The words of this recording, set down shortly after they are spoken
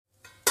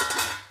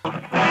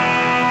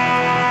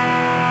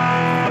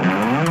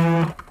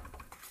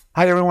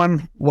Hi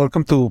everyone,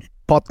 welcome to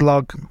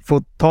Potluck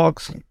Food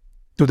Talks.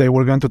 Today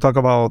we're going to talk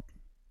about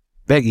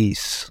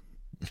veggies.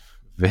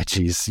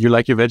 Veggies. You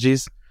like your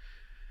veggies?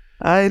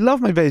 I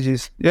love my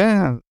veggies.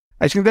 Yeah.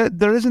 I think that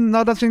there isn't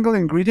not a single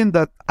ingredient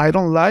that I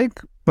don't like,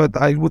 but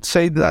I would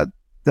say that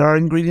there are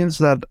ingredients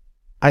that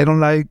I don't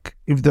like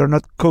if they're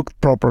not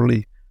cooked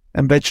properly.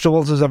 And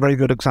vegetables is a very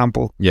good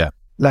example. Yeah.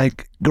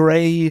 Like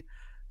gray,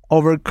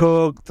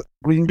 overcooked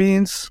green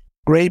beans,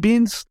 gray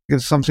beans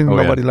is something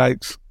nobody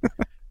likes.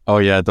 Oh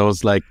yeah,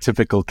 those like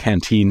typical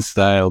canteen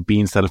style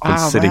beans that have been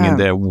sitting in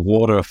their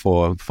water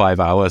for 5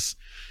 hours.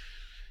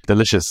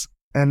 Delicious.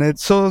 And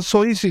it's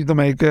so easy to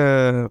make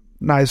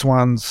nice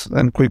ones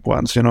and quick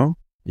ones, you know?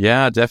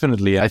 Yeah,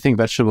 definitely. I think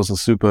vegetables are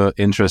super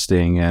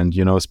interesting. And,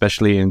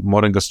 especially in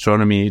modern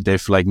gastronomy,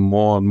 they've like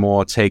more and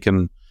more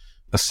taken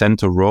a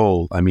center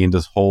role. I mean,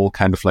 this whole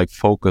kind of like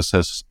focus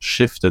has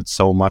shifted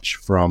so much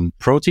from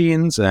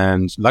proteins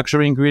and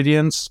luxury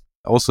ingredients.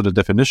 Also, the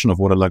definition of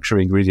what a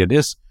luxury ingredient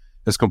is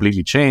has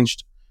completely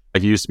changed.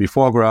 Like it used to be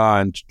foie gras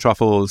and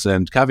truffles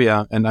and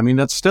caviar. And I mean,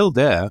 that's still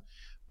there.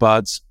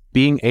 But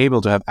being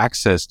able to have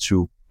access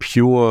to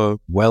pure,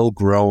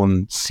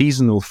 well-grown,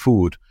 seasonal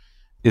food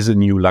is a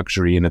new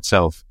luxury in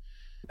itself.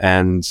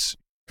 And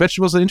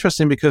vegetables are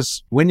interesting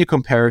because when you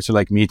compare it to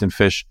like meat and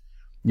fish,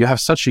 you have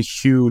such a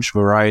huge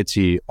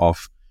variety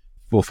of,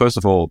 well, first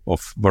of all,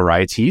 of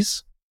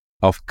varieties,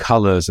 of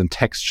colors and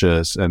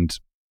textures. And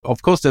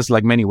of course, there's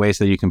like many ways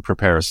that you can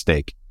prepare a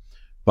steak.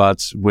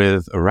 But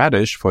with a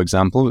radish, for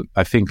example,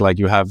 I think like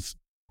you have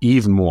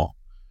even more.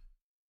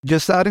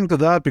 Just adding to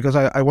that, because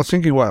I was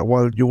thinking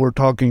while you were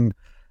talking,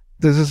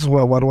 this is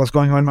what was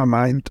going on in my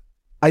mind.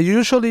 I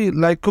usually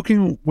like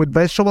cooking with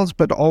vegetables,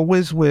 but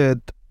always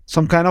with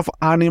some kind of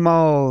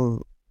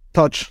animal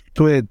touch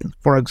to it.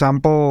 For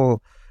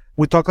example,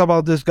 we talked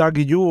about this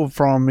gargouille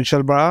from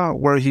Michel Bras,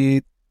 where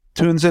he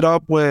tunes it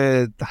up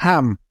with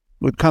ham,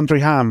 with country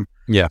ham.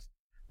 Yeah.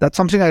 That's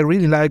something I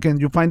really like.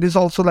 And you find this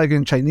also like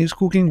in Chinese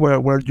cooking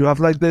where you have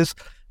like this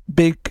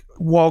big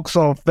woks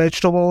of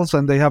vegetables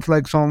and they have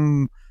like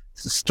some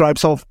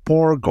stripes of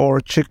pork or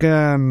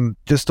chicken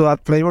just to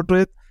add flavor to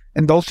it.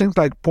 And those things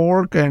like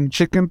pork and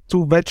chicken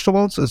to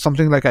vegetables is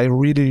something like I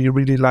really,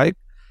 really like.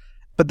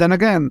 But then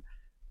again,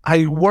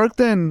 I worked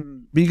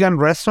in vegan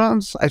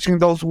restaurants. I think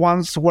those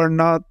ones were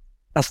not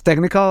as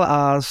technical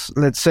as,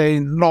 let's say,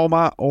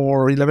 Noma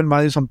or 11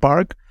 Madison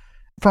Park.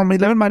 From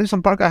 11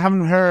 Madison Park, I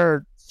haven't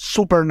heard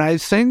super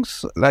nice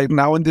things, like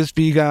now in this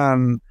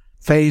vegan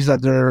phase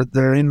that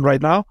they're in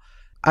right now.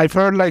 I've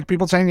heard like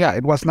people saying, yeah,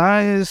 it was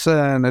nice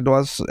and it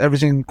was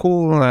everything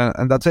cool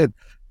and that's it.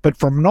 But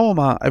from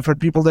Noma, I've heard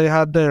people, they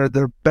had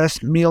their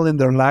best meal in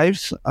their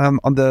lives on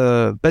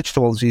the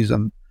vegetable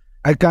season.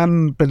 I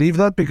can't believe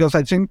that because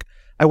I think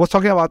I was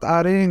talking about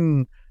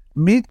adding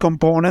meat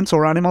components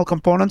or animal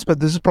components,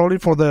 but this is probably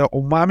for the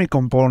umami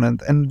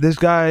component. And these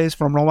guys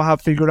from Noma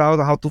have figured out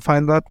how to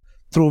find that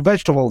through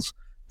vegetables,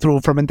 through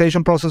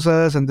fermentation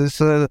processes and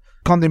these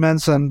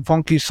condiments and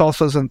funky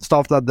sauces and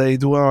stuff that they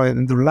do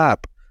in the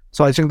lab.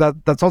 So I think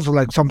that's also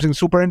like something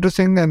super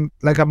interesting and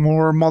like a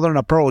more modern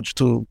approach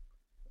to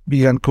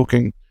vegan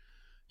cooking.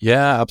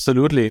 Yeah,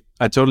 absolutely.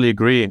 I totally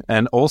agree.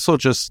 And also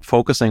just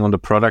focusing on the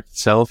product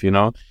itself,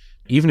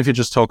 even if you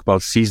just talk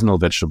about seasonal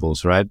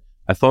vegetables, right?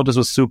 I thought this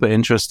was super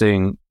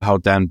interesting how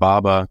Dan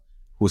Barber,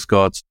 who's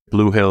got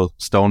Blue Hill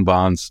Stone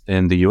Barns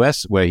in the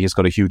US, where he's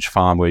got a huge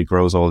farm where he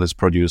grows all this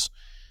produce.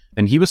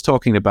 And he was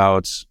talking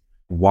about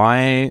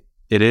why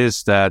it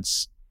is that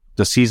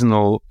the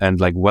seasonal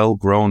and like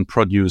well-grown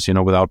produce,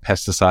 without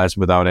pesticides,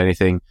 without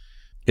anything,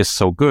 is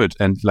so good.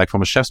 And like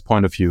from a chef's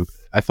point of view,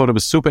 I thought it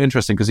was super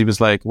interesting because he was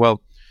like,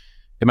 well,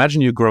 imagine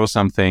you grow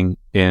something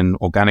in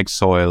organic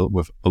soil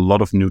with a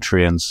lot of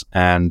nutrients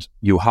and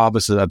you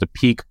harvest it at the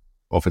peak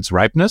of its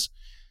ripeness.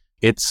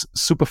 It's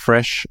super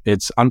fresh,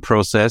 it's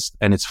unprocessed,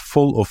 and it's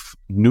full of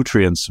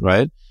nutrients,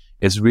 right?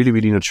 It's really,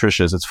 really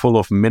nutritious. It's full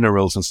of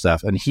minerals and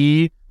stuff. And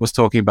he was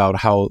talking about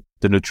how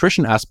the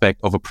nutrition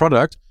aspect of a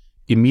product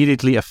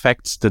immediately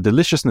affects the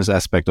deliciousness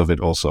aspect of it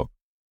also.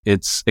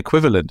 It's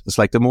equivalent. It's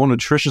like the more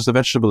nutritious a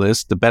vegetable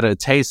is, the better it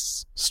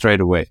tastes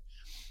straight away.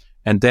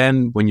 And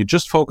then when you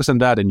just focus on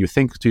that and you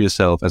think to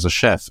yourself as a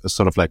chef, it's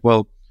sort of like,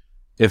 well,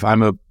 if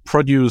I'm a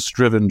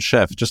produce-driven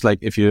chef, just like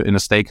if you're in a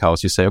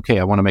steakhouse, you say, okay,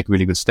 I want to make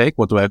really good steak.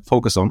 What do I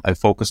focus on? I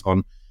focus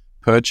on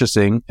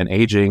purchasing and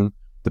aging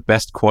the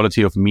best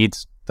quality of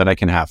meat that I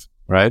can have,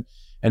 right?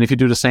 And if you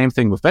do the same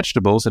thing with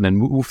vegetables and then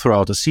move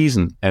throughout the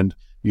season and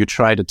you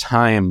try to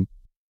time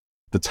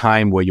the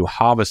time where you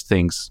harvest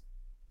things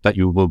that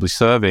you will be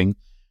serving,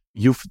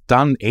 you've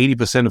done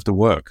 80% of the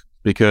work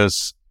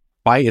because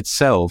by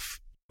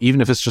itself, even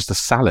if it's just a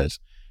salad,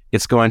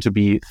 it's going to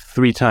be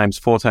 3 times,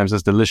 4 times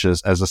as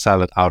delicious as a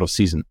salad out of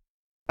season.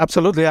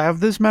 Absolutely. I have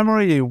this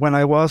memory when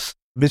I was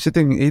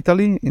visiting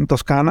Italy in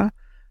Toscana.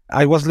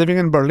 I was living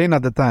in Berlin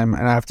at the time,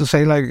 and I have to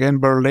say, like, in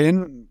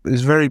Berlin,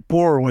 it's very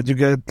poor what you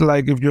get.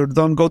 Like, if you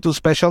don't go to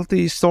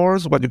specialty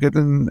stores, what you get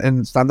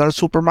in standard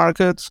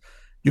supermarkets,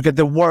 you get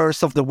the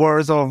worst of the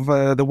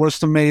worst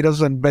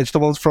tomatoes and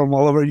vegetables from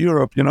all over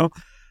Europe,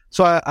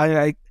 So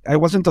I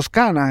was in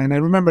Toscana, and I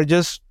remember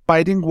just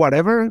biting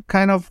whatever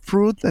kind of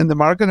fruit in the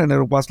market, and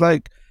it was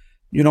like,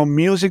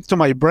 music to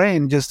my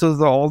brain, just to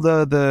all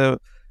the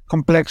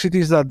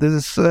complexities that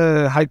this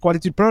high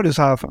quality produce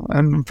have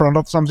in front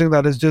of something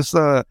that is just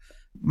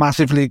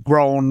massively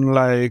grown,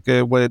 like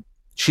with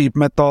cheap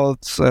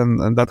methods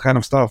and that kind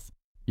of stuff.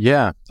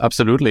 Yeah,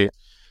 absolutely.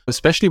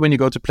 Especially when you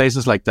go to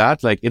places like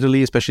that, like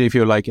Italy, especially if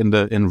you're like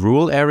in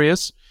rural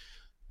areas.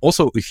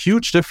 Also, a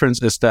huge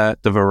difference is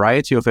that the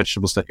variety of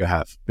vegetables that you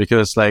have,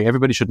 because like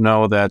everybody should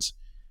know that,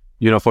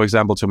 for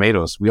example,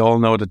 tomatoes. We all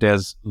know that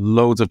there's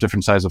loads of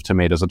different sizes of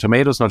tomatoes. A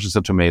tomato is not just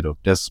a tomato.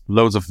 There's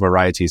loads of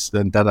varieties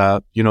that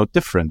are,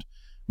 different.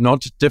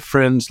 Not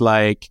different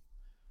like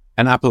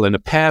an apple and a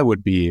pear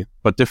would be,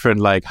 but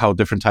different like how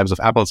different types of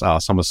apples are.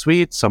 Some are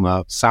sweet, some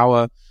are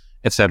sour,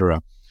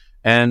 etc.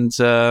 And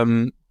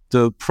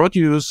the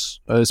produce,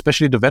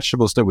 especially the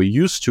vegetables that we're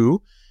used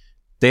to,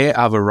 there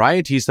are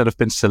varieties that have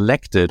been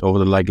selected over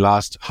the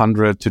last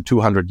 100 to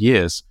 200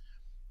 years.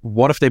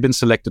 What have they been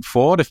selected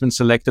for? They've been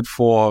selected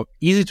for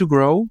easy to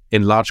grow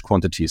in large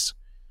quantities,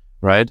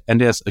 right?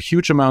 And there's a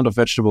huge amount of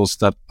vegetables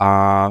that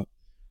are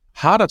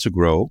harder to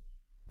grow,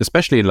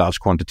 especially in large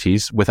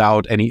quantities,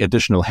 without any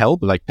additional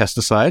help, like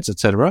pesticides,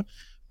 etc.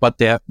 But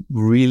they're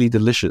really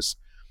delicious.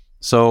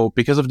 So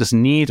because of this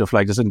need of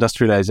like this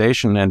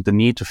industrialization and the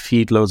need to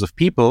feed loads of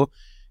people,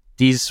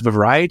 these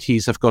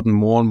varieties have gotten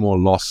more and more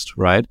lost,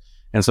 right?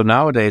 And so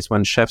nowadays,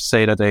 when chefs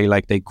say that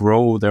they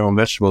grow their own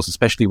vegetables,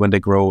 especially when they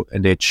grow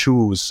and they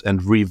choose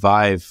and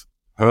revive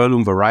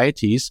heirloom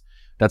varieties,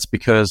 that's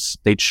because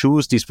they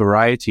choose these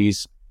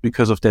varieties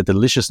because of their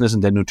deliciousness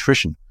and their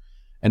nutrition.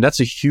 And that's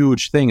a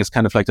huge thing. It's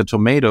kind of like the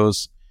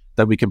tomatoes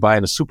that we can buy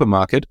in a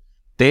supermarket.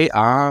 They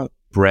are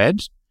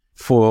bred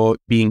for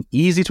being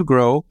easy to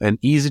grow and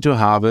easy to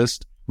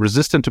harvest,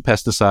 resistant to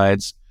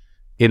pesticides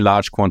in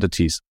large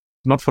quantities,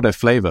 not for their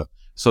flavor.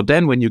 So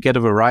then when you get a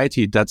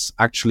variety that's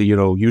actually,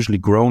 usually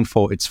grown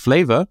for its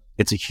flavor,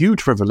 it's a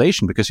huge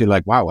revelation because you're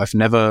like, wow, I've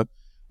never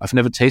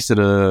tasted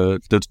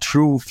the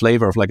true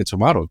flavor of like a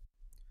tomato.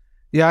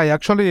 Yeah, I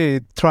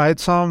actually tried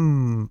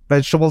some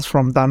vegetables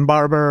from Dan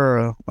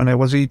Barber when I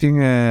was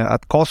eating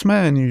at Cosme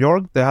in New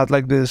York. They had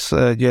like this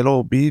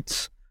yellow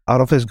beets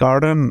out of his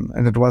garden,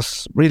 and it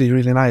was really,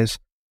 really nice.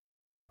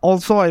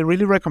 Also, I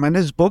really recommend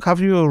his book. Have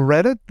you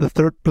read it? The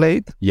Third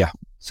Plate? Yeah.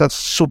 It's a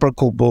super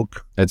cool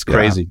book. It's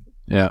crazy.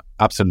 Yeah,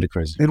 absolutely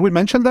crazy. Did we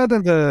mention that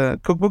in the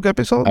cookbook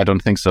episode? I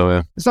don't think so,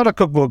 yeah. It's not a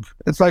cookbook.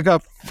 It's like a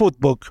food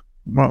book,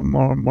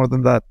 more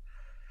than that.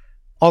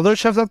 Other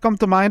chefs that come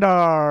to mind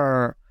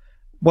are,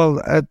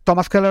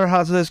 Thomas Keller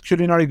has this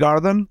culinary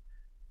garden,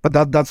 but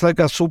that's like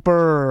a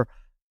super,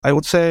 I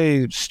would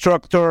say,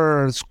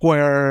 structured,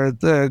 squared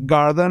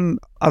garden,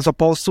 as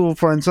opposed to,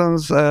 for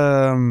instance,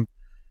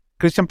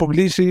 Christian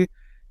Puglisi.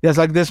 He has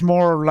like this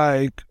more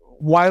like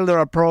wilder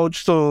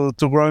approach to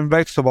growing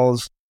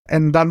vegetables.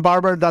 And Dan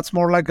Barber, that's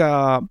more like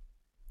I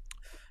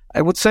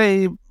would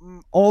say,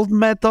 old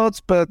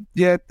methods, but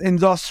yet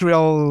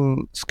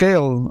industrial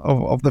scale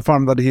of the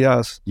farm that he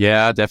has.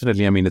 Yeah,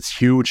 definitely. I mean, it's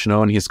huge,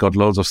 and he's got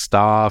loads of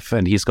staff,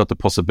 and he's got the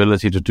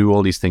possibility to do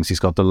all these things. He's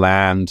got the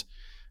land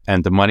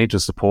and the money to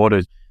support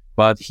it.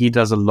 But he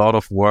does a lot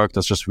of work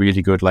that's just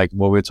really good, like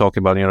what we're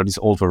talking about, these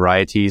old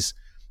varieties.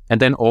 And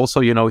then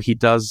also, he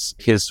does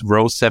his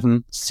Row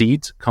 7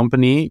 seed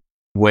company,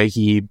 where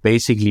he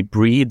basically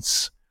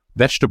breeds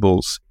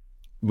vegetables,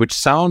 which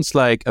sounds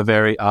like a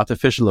very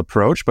artificial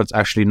approach, but it's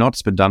actually not.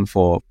 It's been done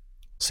for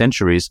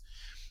centuries,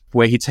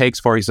 where he takes,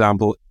 for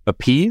example, a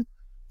pea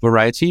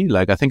variety.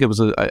 Like I think it was,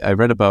 I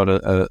read about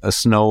a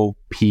snow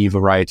pea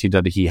variety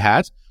that he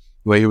had,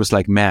 where he was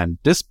like, man,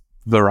 this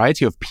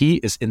variety of pea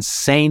is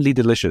insanely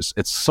delicious.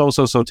 It's so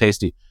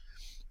tasty.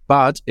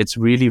 But it's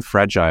really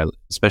fragile,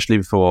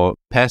 especially for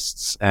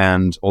pests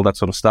and all that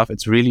sort of stuff.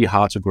 It's really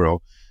hard to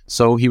grow.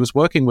 So he was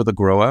working with a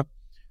grower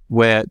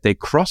where they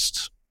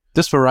crossed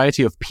this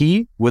variety of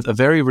pea with a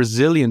very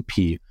resilient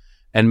pea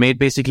and made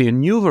basically a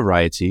new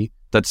variety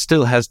that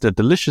still has the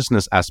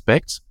deliciousness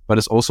aspects, but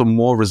is also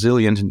more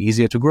resilient and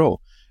easier to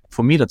grow.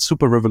 For me, that's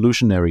super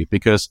revolutionary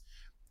because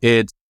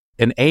it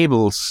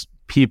enables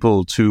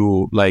people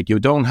to, like, you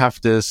don't have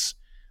this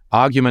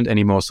argument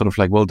anymore, sort of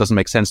like, well, it doesn't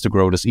make sense to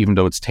grow this even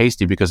though it's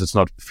tasty because it's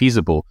not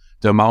feasible.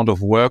 The amount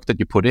of work that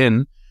you put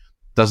in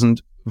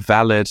doesn't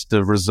validate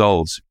the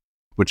results,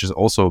 which is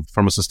also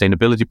from a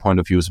sustainability point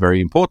of view is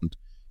very important.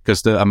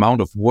 Because the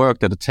amount of work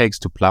that it takes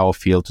to plow a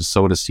field, to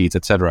sow the seeds,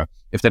 etc.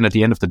 If then at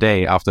the end of the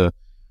day, after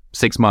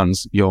 6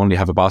 months, you only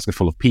have a basket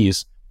full of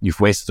peas, you've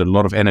wasted a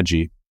lot of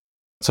energy.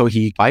 So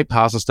he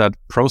bypasses that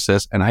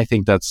process, and I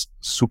think that's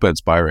super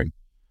inspiring.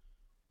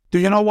 Do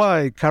you know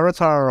why carrots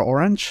are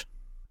orange?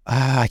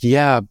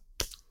 Yeah,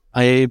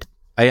 I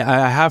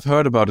have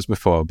heard about this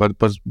before, but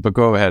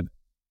go ahead.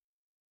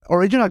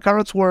 Original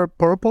carrots were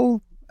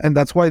purple, and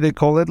that's why they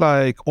call it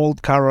like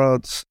old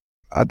carrots.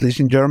 At least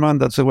in German,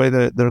 that's the way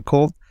they're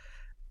called.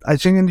 I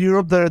think in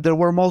Europe they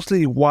were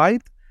mostly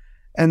white,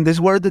 and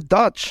these were the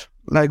Dutch.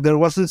 Like there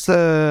was this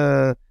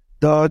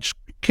Dutch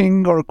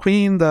king or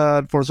queen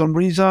that for some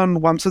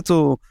reason wanted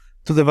to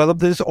to develop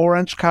these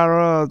orange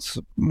carrots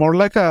more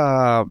like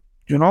a,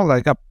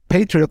 like a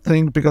patriot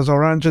thing, because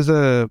orange is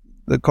the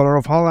color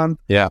of Holland.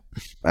 Yeah.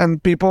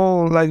 And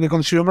people, like the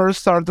consumers,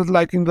 started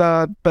liking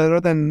that better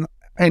than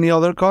any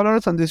other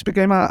colors, and this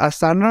became a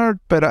standard.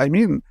 But I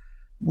mean,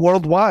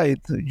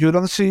 worldwide, you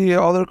don't see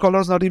other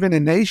colors, not even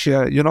in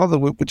Asia,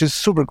 which is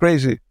super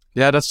crazy.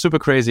 Yeah, that's super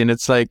crazy. And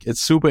it's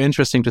super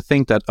interesting to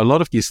think that a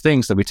lot of these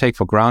things that we take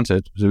for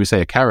granted, so we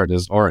say a carrot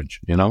is orange,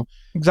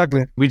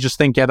 Exactly. We just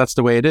think, yeah, that's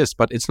the way it is.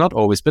 But it's not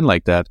always been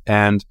like that.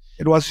 And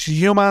it was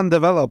human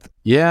developed.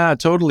 Yeah,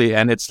 totally.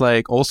 And it's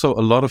like also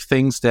a lot of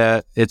things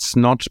that it's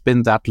not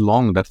been that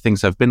long that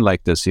things have been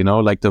like this,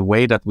 like the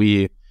way that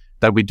we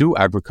do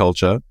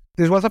agriculture.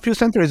 This was a few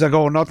centuries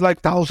ago, not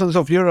like thousands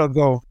of years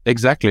ago.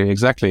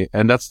 Exactly.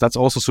 And that's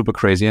also super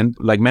crazy. And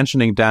like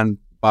mentioning Dan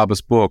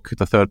Barber's book,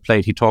 The Third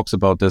Plate, he talks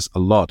about this a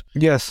lot.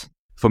 Yes.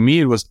 For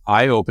me, it was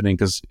eye-opening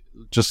because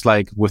just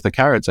like with the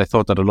carrots, I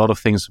thought that a lot of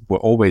things were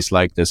always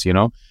like this,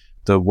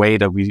 the way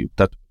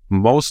that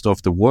most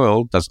of the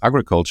world does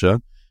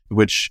agriculture,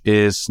 which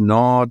is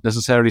not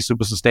necessarily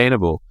super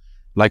sustainable.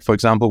 Like, for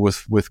example,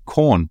 with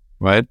corn,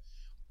 right?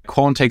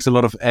 Corn takes a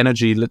lot of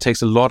energy, it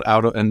takes a lot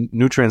and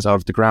nutrients out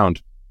of the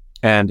ground.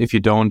 And if you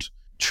don't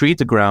treat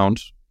the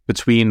ground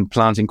between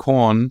planting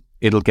corn,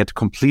 it'll get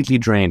completely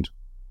drained.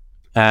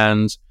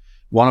 And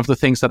one of the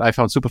things that I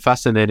found super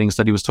fascinating is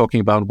that he was talking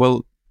about,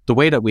 well, the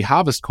way that we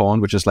harvest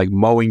corn, which is like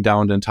mowing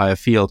down the entire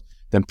field,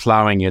 then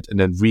plowing it and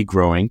then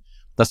regrowing,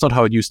 that's not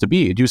how it used to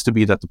be. It used to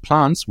be that the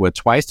plants were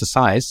twice the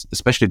size,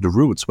 especially the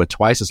roots were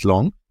twice as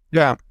long.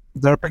 Yeah,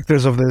 there are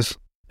pictures of this.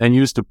 And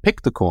you used to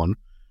pick the corn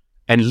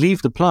and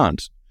leave the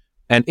plant.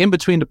 And in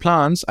between the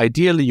plants,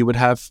 ideally, you would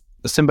have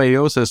a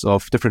symbiosis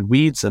of different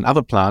weeds and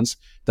other plants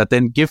that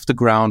then give the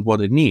ground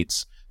what it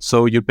needs.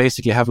 So you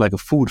basically have like a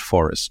food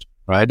forest,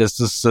 right?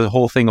 This is the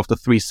whole thing of the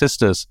three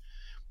sisters,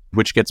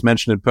 which gets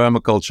mentioned in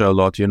permaculture a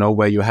lot,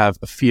 where you have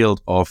a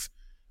field of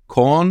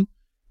corn,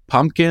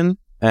 pumpkin,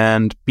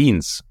 and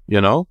beans,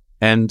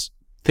 and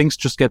things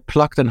just get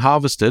plucked and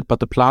harvested, but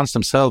the plants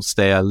themselves,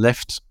 they are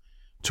left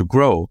to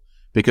grow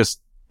because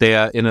they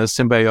are in a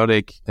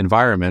symbiotic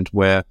environment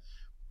where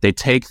they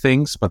take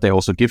things, but they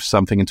also give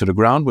something into the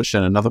ground, which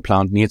then another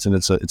plant needs, and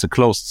it's a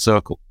closed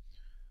circle.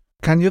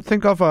 Can you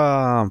think of,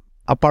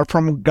 apart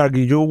from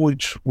garguillo,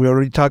 which we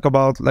already talked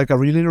about, like a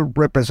really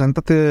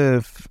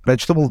representative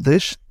vegetable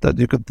dish that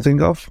you could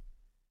think of?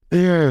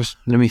 Yes.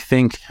 Let me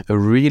think. A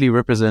really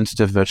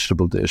representative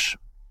vegetable dish.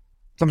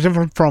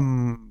 Something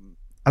from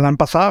Alain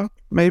Passard,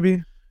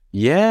 maybe?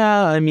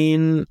 Yeah, I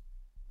mean,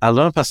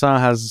 Alain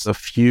Passard has a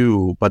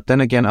few, but then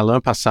again,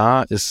 Alain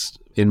Passard is,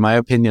 in my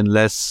opinion,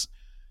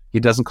 he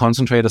doesn't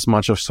concentrate as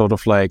much of sort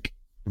of like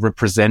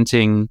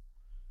representing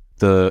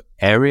the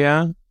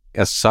area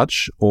as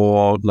such,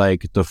 or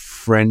like the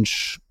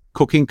French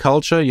cooking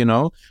culture,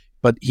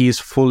 but he's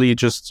fully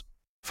just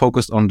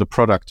focused on the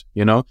product,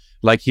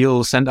 like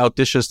he'll send out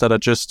dishes that are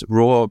just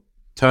raw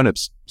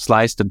turnips,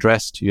 sliced and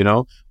dressed,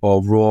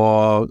 or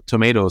raw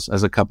tomatoes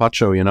as a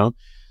carpaccio,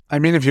 I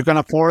mean, if you can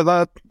afford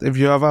that, if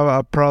you have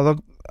a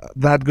product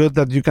that good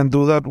that you can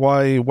do that,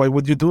 why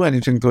would you do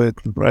anything to it,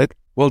 right?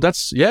 Well,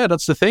 that's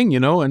the thing,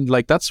 and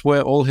like that's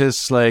where all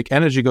his like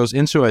energy goes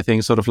into, I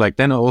think, sort of like.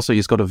 Then also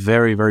he's got a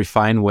very, very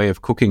fine way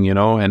of cooking,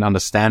 and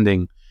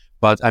understanding.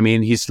 But I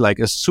mean, he's like,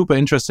 it's super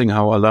interesting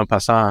how Alain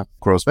Passard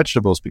grows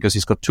vegetables, because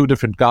he's got two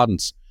different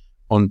gardens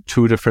on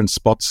two different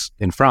spots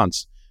in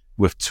France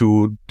with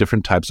two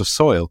different types of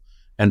soil.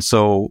 And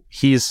so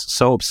he's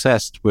so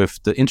obsessed with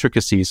the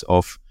intricacies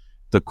of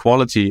the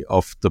quality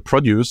of the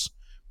produce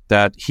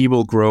that he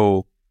will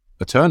grow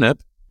a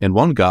turnip in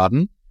one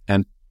garden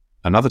and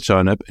another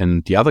turnip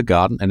in the other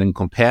garden, and then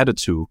compare the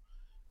two.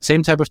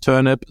 Same type of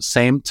turnip,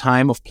 same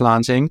time of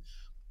planting,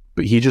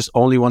 but he just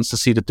only wants to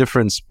see the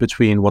difference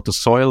between what the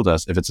soil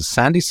does. If it's a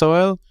sandy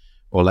soil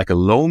or like a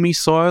loamy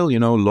soil,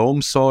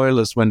 loam soil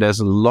is when there's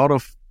a lot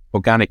of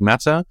organic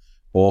matter,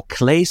 or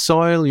clay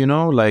soil,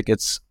 like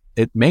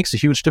it makes a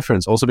huge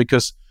difference also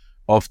because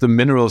of the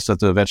minerals that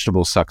the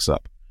vegetable sucks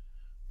up,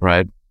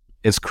 right?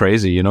 It's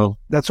crazy,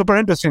 That's super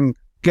interesting.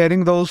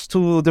 Getting those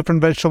two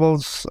different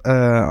vegetables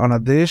on a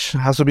dish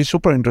has to be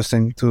super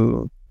interesting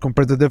to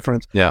compare the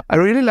difference. Yeah. I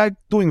really like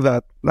doing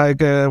that.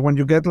 Like when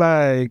you get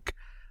like,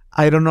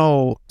 I don't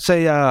know,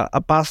 say a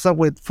pasta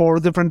with 4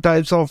 different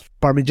types of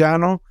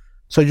Parmigiano,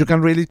 so you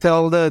can really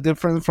tell the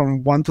difference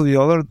from one to the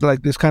other,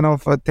 like this kind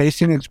of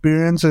tasting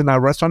experience and a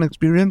restaurant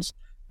experience,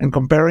 and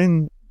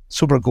comparing,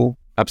 super cool.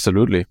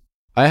 Absolutely.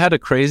 I had a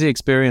crazy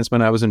experience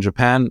when I was in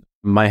Japan.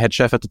 My head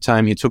chef at the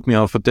time, he took me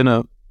out for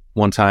dinner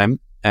one time,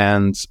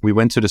 and we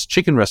went to this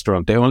chicken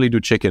restaurant. They only do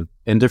chicken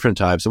in different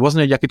types. It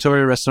wasn't a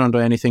yakitori restaurant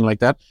or anything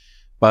like that,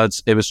 but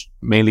it was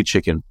mainly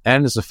chicken.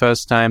 And it's the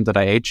first time that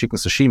I ate chicken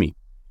sashimi,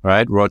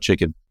 right? Raw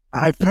chicken.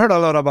 I've heard a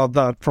lot about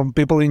that from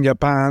people in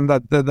Japan,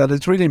 that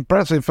it's really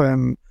impressive,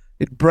 and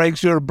it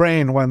breaks your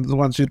brain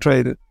once you try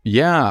it.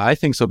 Yeah, I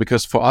think so,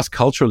 because for us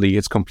culturally,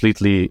 it's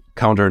completely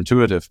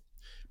counterintuitive.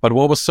 But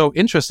what was so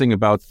interesting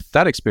about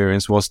that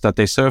experience was that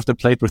they served a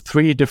plate with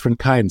 3 different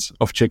kinds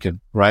of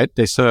chicken, right?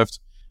 They served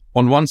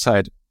on one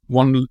side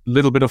one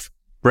little bit of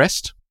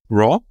breast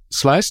raw,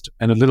 sliced,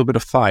 and a little bit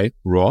of thigh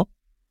raw.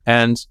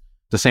 And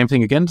the same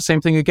thing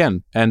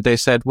again. And they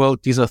said, well,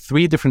 these are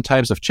 3 different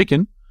types of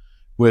chicken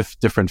with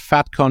different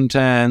fat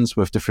contents,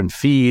 with different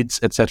feeds,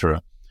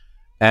 etc.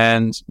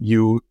 And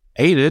you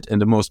ate it in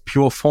the most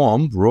pure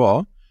form,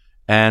 raw.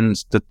 And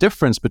the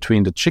difference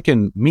between the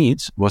chicken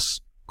meat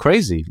was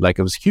crazy. Like,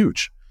 it was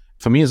huge.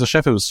 For me as a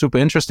chef, it was super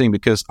interesting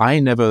because I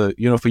never,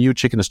 for you,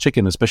 chicken is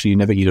chicken, especially you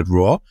never eat it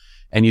raw.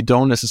 And you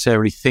don't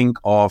necessarily think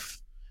of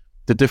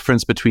the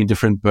difference between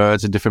different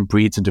birds and different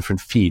breeds and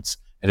different feeds.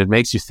 And it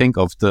makes you think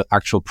of the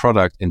actual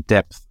product in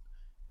depth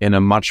in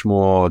a much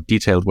more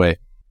detailed way.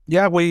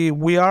 Yeah,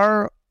 we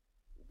are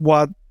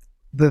what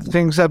the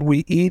things that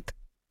we eat.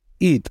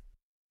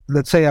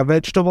 Let's say a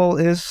vegetable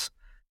is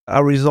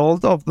a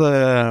result of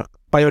the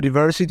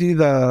biodiversity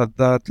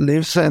that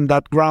lives in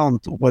that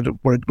ground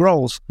where it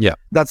grows. Yeah.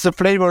 That's the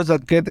flavors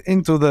that get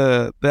into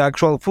the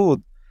actual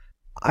food.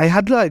 I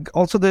had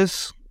also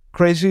this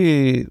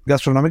crazy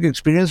gastronomic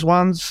experience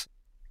once.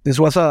 This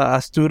was a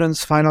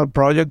student's final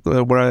project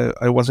where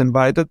I was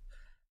invited.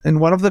 In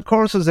one of the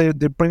courses, they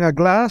bring a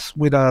glass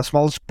with a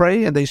small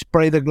spray and they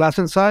spray the glass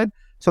inside.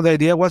 So the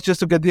idea was just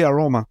to get the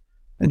aroma.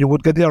 And you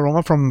would get the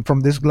aroma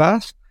from this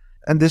glass.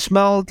 And they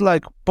smelled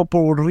like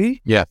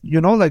potpourri. Yeah.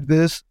 Like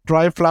this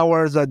dry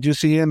flowers that you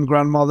see in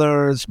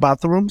grandmother's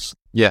bathrooms.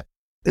 Yeah.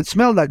 It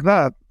smelled like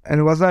that. And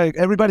it was like,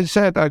 everybody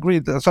said,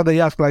 agreed. So they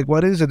asked,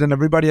 what is it? And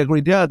everybody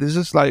agreed, yeah, this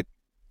is like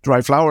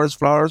dry flowers,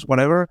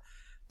 whatever.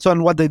 So,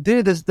 and what they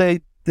did is they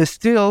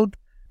distilled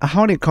a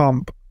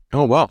honeycomb.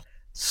 Oh, wow.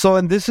 So,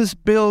 and this is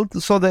built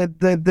so that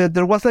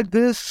there was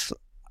this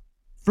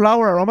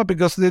flower aroma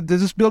because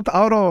this is built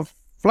out of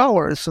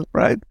flowers,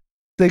 right?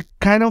 They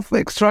kind of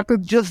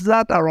extracted just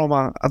that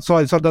aroma. And so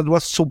I thought that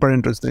was super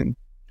interesting.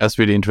 That's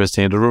really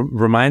interesting. It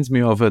reminds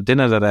me of a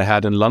dinner that I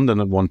had in London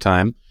at one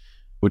time,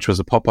 which was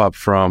a pop-up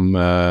from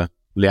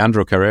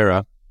Leandro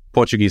Carrera,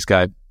 Portuguese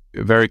guy,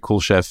 very cool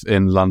chef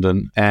in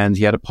London. And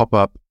he had a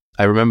pop-up.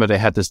 I remember they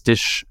had this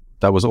dish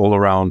that was all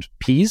around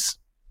peas,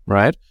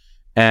 right?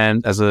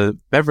 And as a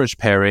beverage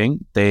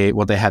pairing,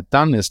 what they had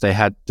done is they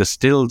had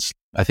distilled,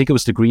 I think it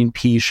was the green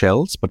pea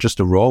shells, but just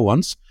the raw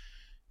ones,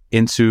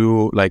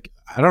 into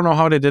I don't know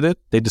how they did it.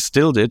 They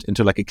distilled it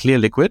into a clear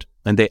liquid,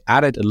 and they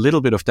added a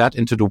little bit of that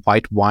into the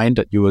white wine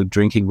that you were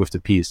drinking with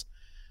the peas.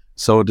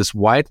 So this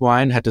white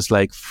wine had this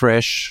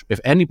fresh,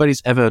 if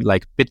anybody's ever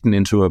bitten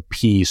into a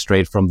pea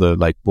straight from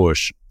the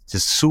bush,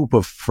 this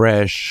super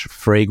fresh,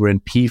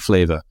 fragrant pea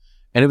flavor.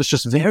 And it was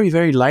just very,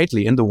 very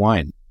lightly in the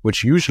wine,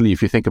 which usually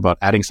if you think about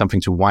adding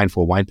something to wine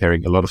for wine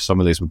pairing, a lot of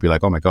sommeliers would be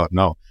like, oh my God,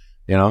 no,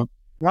 No,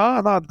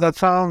 that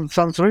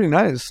sounds really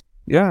nice.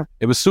 Yeah.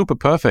 It was super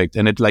perfect.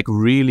 And it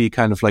really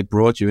kind of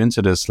brought you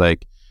into this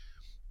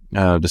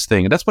this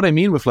thing. And that's what I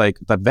mean with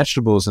that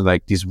vegetables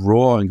and these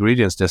raw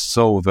ingredients, they're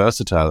so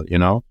versatile,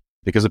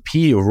 because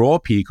a raw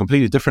pea,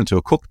 completely different to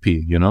a cooked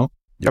pea,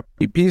 Yep.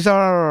 Peas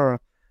are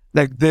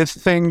these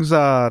things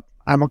that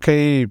I'm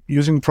okay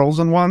using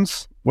frozen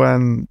ones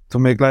to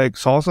make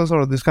sauces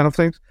or these kind of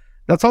things.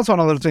 That's also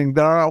another thing.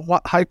 There are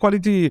high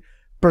quality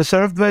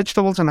preserved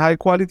vegetables and high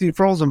quality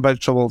frozen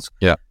vegetables.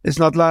 Yeah. It's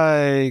not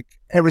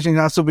everything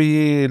has to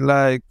be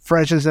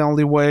fresh is the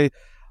only way.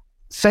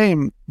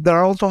 Same. There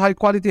are also high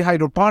quality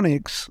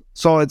hydroponics.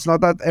 So it's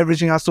not that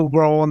everything has to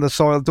grow on the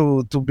soil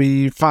to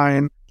be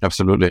fine.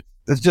 Absolutely.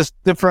 It's just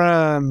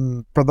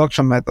different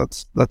production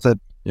methods. That's it.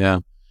 Yeah.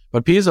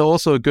 But peas are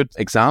also a good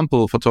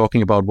example for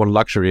talking about what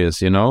luxury is,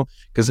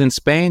 because in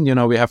Spain,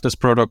 we have this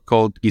product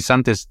called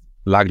guisantes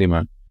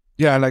lágrima.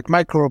 Yeah,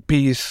 micro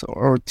peas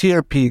or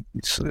tear peas,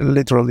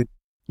 literally.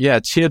 Yeah,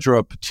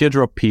 teardrop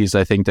peas,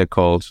 I think they're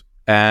called.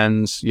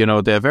 And,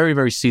 they're a very,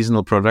 very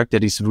seasonal product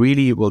that is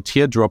really,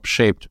 teardrop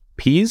shaped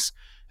peas,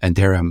 and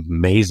they're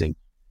amazing.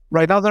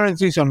 Right now they're in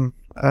season.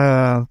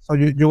 So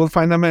you will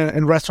find them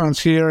in restaurants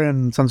here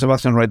in San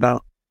Sebastian right now.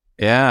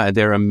 Yeah,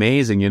 they're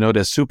amazing.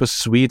 They're super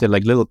sweet. They're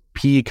little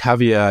pea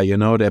caviar,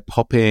 they're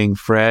popping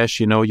fresh.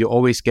 You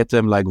always get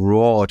them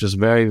raw or just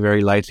very,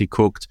 very lightly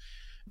cooked.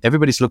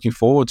 Everybody's looking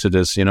forward to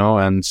this,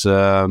 and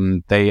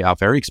they are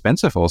very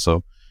expensive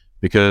also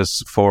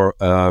because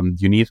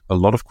you need a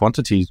lot of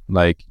quantity.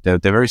 They're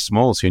very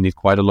small, so you need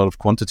quite a lot of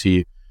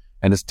quantity,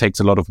 and it takes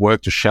a lot of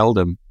work to shell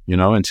them,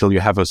 until you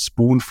have a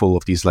spoonful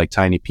of these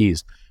tiny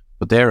peas.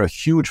 But they're a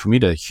huge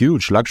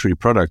luxury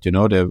product.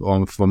 They're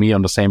for me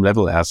on the same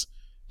level as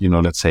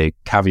let's say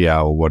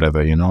caviar or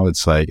whatever,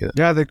 it's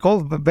yeah, they call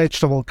it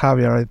vegetable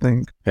caviar, I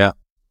think. Yeah,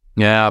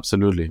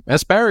 absolutely.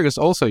 Asparagus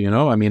also,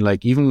 I mean,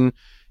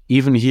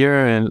 even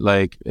here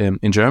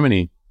in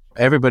Germany,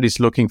 everybody's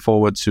looking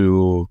forward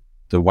to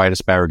the white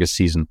asparagus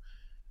season.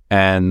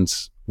 And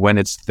when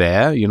it's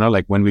there,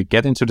 when we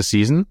get into the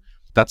season,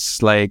 that's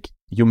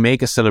you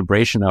make a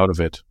celebration out of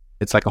it.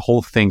 It's a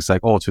whole thing. It's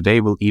oh, today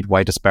we'll eat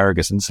white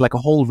asparagus. And it's a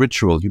whole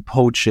ritual. You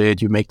poach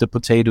it, you make the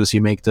potatoes,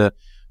 you make the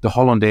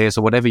hollandaise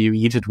or whatever you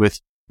eat it with,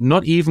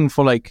 not even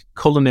for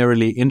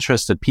culinarily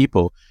interested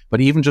people,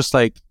 but even just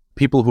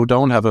people who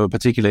don't have a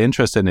particular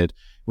interest in it.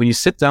 When you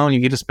sit down, you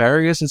eat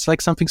asparagus, it's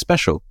something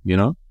special,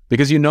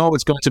 because you know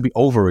it's going to be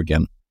over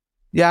again.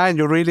 Yeah, and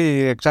you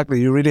really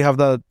have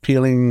that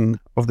feeling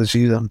of the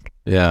season.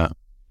 Yeah.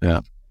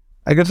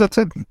 I guess that's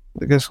it.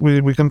 I guess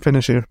we can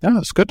finish here. Yeah,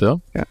 it's good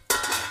though. Yeah.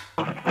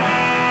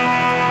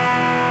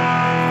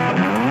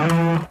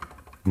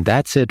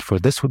 That's it for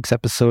this week's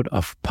episode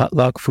of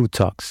Potluck Food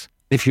Talks.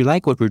 If you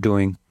like what we're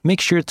doing, make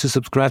sure to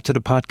subscribe to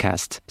the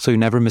podcast so you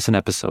never miss an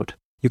episode.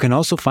 You can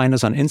also find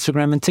us on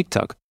Instagram and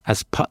TikTok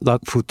as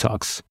Potluck Food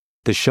Talks.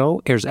 The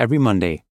show airs every Monday.